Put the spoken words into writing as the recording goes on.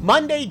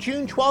Monday,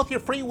 June 12th, your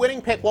free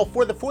winning pick. Well,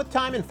 for the fourth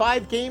time in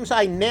 5 games,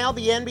 I nailed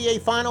the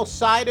NBA Finals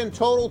side and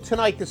total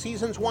tonight. The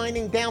season's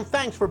winding down.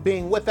 Thanks for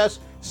being with us.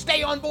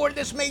 Stay on board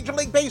this Major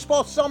League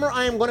Baseball summer.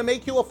 I am going to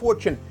make you a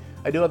fortune.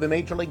 I do have a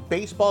Major League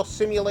Baseball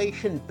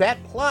simulation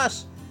bet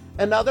plus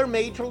another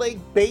Major League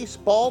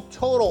Baseball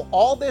total.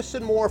 All this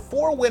and more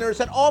for winners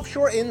at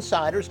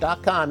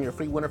offshoreinsiders.com. Your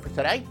free winner for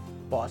today,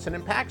 Boston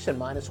and Paxton,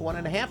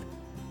 -1.5,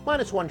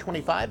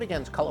 -125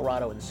 against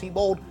Colorado and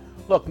Seabold.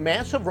 Look,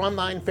 massive run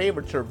line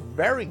favorites are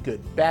very good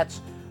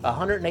bets.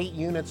 108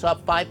 units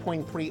up,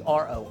 5.3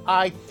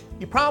 ROI.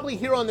 You probably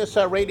hear on this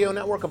radio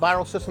network a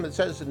viral system that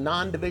says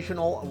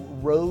non-divisional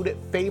road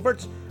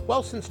favorites.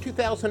 Well, since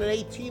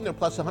 2018, they're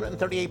plus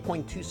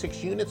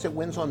 138.26 units. It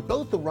wins on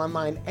both the run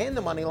line and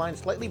the money line,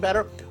 slightly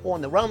better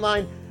on the run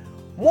line.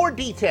 More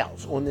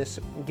details on this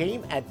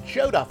game at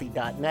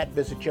joeduffy.net.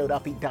 Visit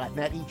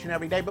joeduffy.net each and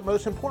every day. But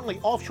most importantly,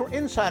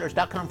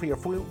 offshoreinsiders.com for your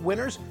free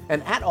winners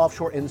and at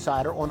Offshore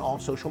Insider on all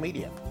social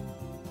media.